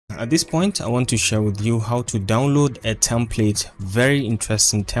At this point, I want to share with you how to download a template, very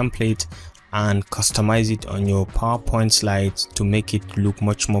interesting template, and customize it on your PowerPoint slides to make it look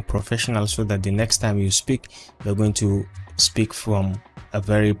much more professional, so that the next time you speak, you're going to speak from a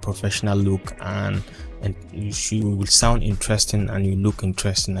very professional look, and you will sound interesting and you look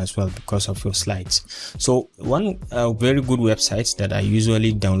interesting as well because of your slides. So one very good website that I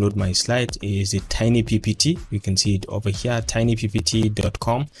usually download my slides is the Tiny PPT. You can see it over here,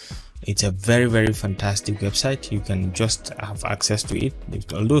 tinyppt.com. It's a very fantastic website. You can just have access to it.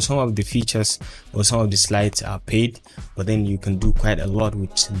 Although some of the features or some of the slides are paid, but then you can do quite a lot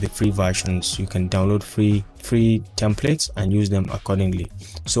with the free versions. You can download free templates and use them accordingly.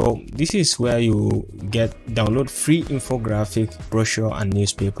 So this is where you download free infographic, brochure, and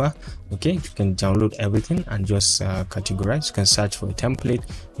newspaper. Okay, you can download everything and just categorize. You can search for a template.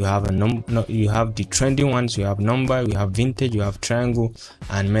 You have you have the trending ones, you have number, you have vintage, you have triangle,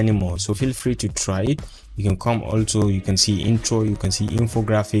 and many more. So feel free to try it. You can come also, you can see intro, you can see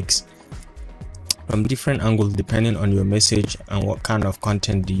infographics from different angles depending on your message and what kind of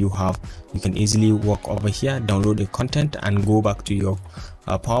content do you have. You can easily walk over here, download the content, and go back to your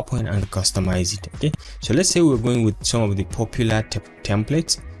PowerPoint and customize it. Okay, so let's say we're going with some of the popular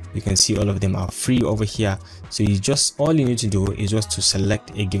templates. You can see all of them are free over here. So all you need to do is just to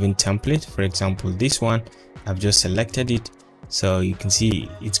select a given template. For example, this one, I've just selected it, so you can see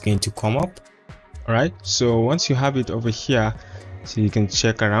it's going to come up. All right, so once you have it over here, so you can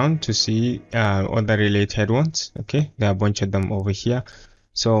check around to see other related ones. Okay, there are a bunch of them over here.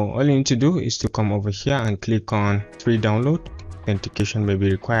 So all you need to do is to come over here and click on free download. Authentication may be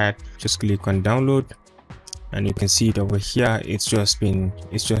required. Just click on download, and you can see it over here. It's just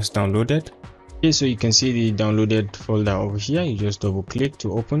downloaded. Okay, so you can see the downloaded folder over here. You just double click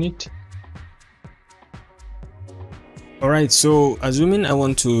to open it. All right, so assuming I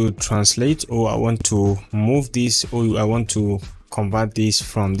want to translate, or I want to move this, or I want to convert this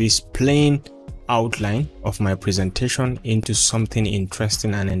from this plain outline of my presentation into something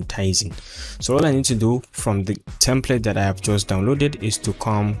interesting and enticing. So all I need to do from the template that I have just downloaded is to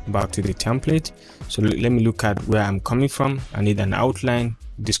come back to the template. So let me look at where I'm coming from. I need an outline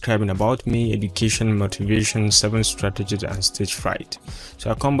describing about me, education, motivation, 7 strategies, and stage fright.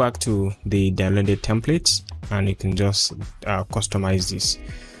 So I come back to the downloaded templates, and you can just customize this.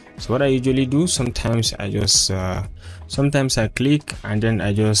 So what I usually do, sometimes I click and then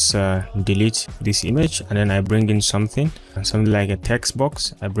I just delete this image, and then I bring in something like a text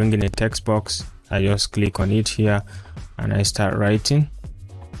box. I bring in a text box, I just click on it here, and I start writing.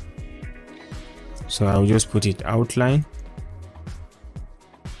 So I'll just put it outline,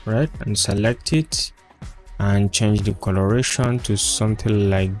 right, and select it and change the coloration to something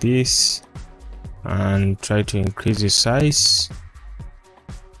like this, and try to increase the size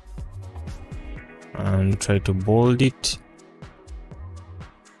and try to bold it.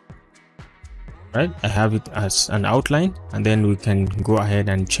 Right, I have it as an outline, and then we can go ahead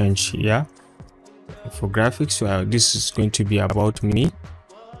and change here for graphics. So this is going to be about me,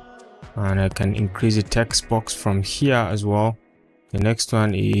 and I can increase the text box from here as well. The next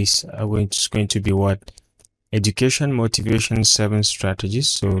one is going to be what? Education, motivation, 7 strategies.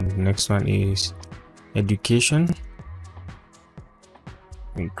 So the next one is education.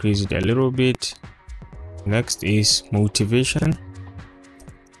 Increase it a little bit. Next is motivation,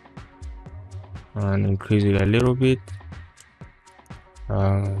 and increase it a little bit.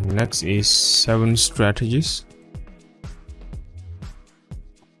 Next is 7 strategies.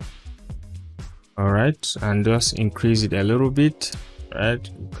 All right, and just increase it a little bit. Right,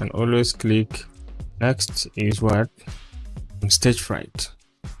 you can always click. Next is what? Stage fright.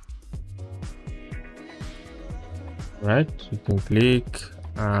 Right, you can click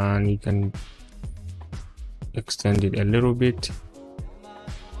and you can extend it a little bit.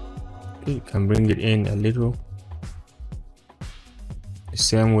 Okay, you can bring it in a little. The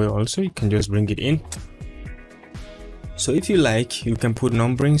same way also, you can just bring it in. So if you like, you can put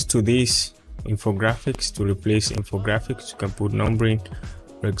numberings to these infographics to replace infographics. You can put numbering.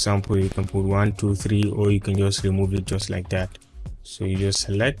 For example, you can put 1, 2, 3, or you can just remove it just like that. So you just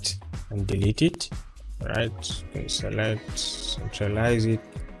select and delete it. Right, you can select, centralize it.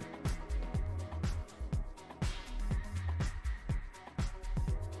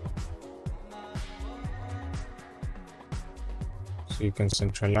 So you can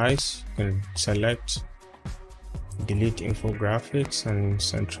centralize, you can select, delete infographics, and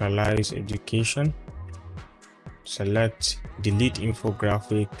centralize education. Select, delete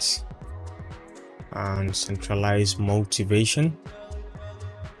infographics, and centralize motivation.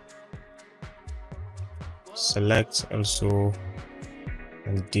 Select also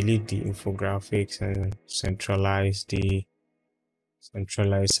and delete the infographics and centralize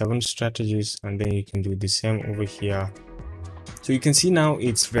 7 strategies, and then you can do the same over here. So you can see now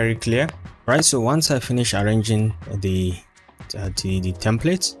it's very clear, right? So once I finish arranging the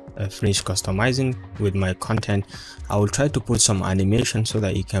templates, I finish customizing with my content, I will try to put some animation so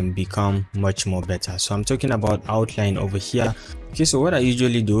that it can become much more better. So I'm talking about outline over here. Okay, so what I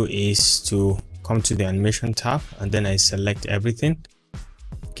usually do is to come to the animation tab, and then I select everything.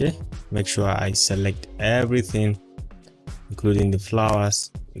 Okay, make sure I select everything, including the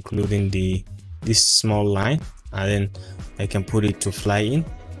flowers, including this small line, and then I can put it to fly in.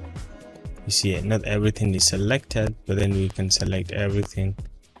 You see, not everything is selected, but then we can select everything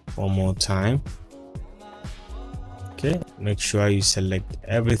one more time. Okay, make sure you select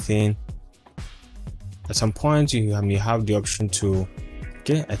everything. At some point you have the option to,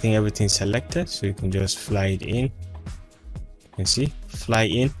 okay, I think everything's selected, so you can just fly it in. You can see, fly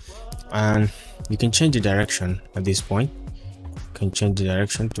in, and you can change the direction at this point. You can change the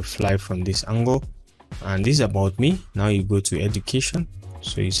direction to fly from this angle. And this is about me. Now you go to education,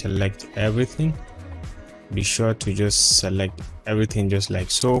 so you select everything. Be sure to just select everything just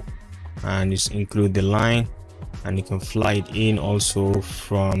like so, and just include the line, and you can fly it in also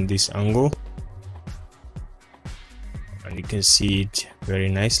from this angle, and you can see it very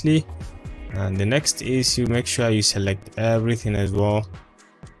nicely. And the next is you make sure you select everything as well,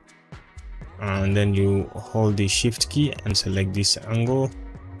 and then you hold the shift key and select this angle,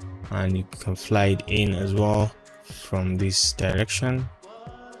 and you can fly it in as well from this direction.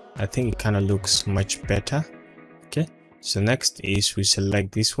 I think it kind of looks much better. Okay, so next is we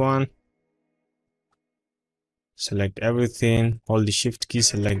select this one, select everything, hold the shift key,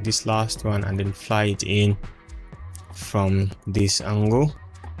 select this last one, and then fly it in from this angle.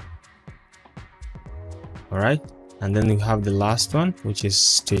 All right, and then you have the last one, which is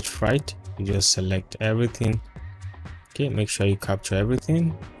stage fright. You just select everything. Okay, make sure you capture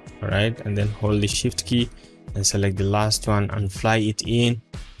everything. All right, and then hold the shift key and select the last one and fly it in.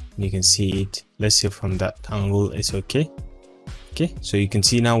 You can see it, let's say from that angle, it's okay. Okay, so you can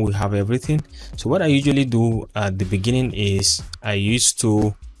see now we have everything. So what I usually do at the beginning is I used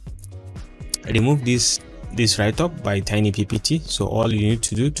to remove this write-up by tiny ppt. So all you need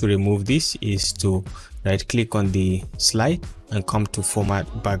to do to remove this is to right click on the slide and come to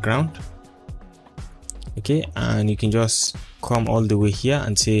format background. Okay, and you can just come all the way here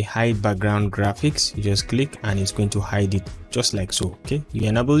and say hide background graphics. You just click and it's going to hide it just like so. Okay, you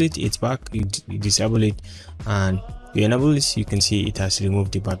enable it, it's back. You disable it and you enable this, you can see it has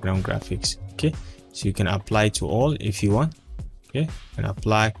removed the background graphics. Okay, so you can apply to all if you want. Okay, you can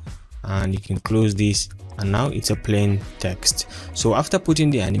apply and you can close this, and now it's a plain text. So after putting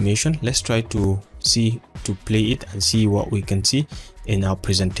the animation, let's try to play it and see what we can see in our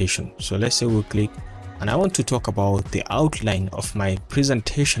presentation. So let's say we click, and I want to talk about the outline of my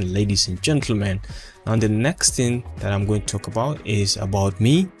presentation, ladies and gentlemen. Now the next thing that I'm going to talk about is about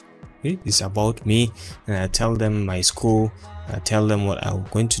me. Okay, it's about me, and I tell them my school, I tell them what I'm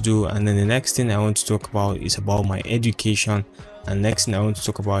going to do, and then the next thing I want to talk about is about my education, and next thing I want to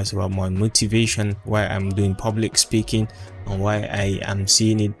talk about is about my motivation, why I'm doing public speaking, and why I am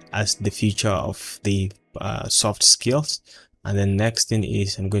seeing it as the future of the soft skills. And then next thing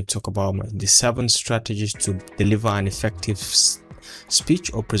is I'm going to talk about the 7 strategies to deliver an effective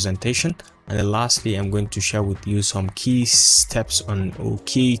speech or presentation. And then lastly, I'm going to share with you some key steps or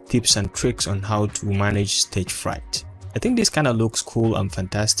key tips and tricks on how to manage stage fright. I think this kind of looks cool and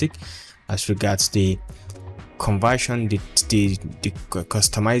fantastic as regards the conversion, the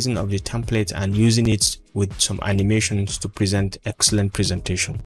customizing of the template and using it with some animations to present excellent presentation.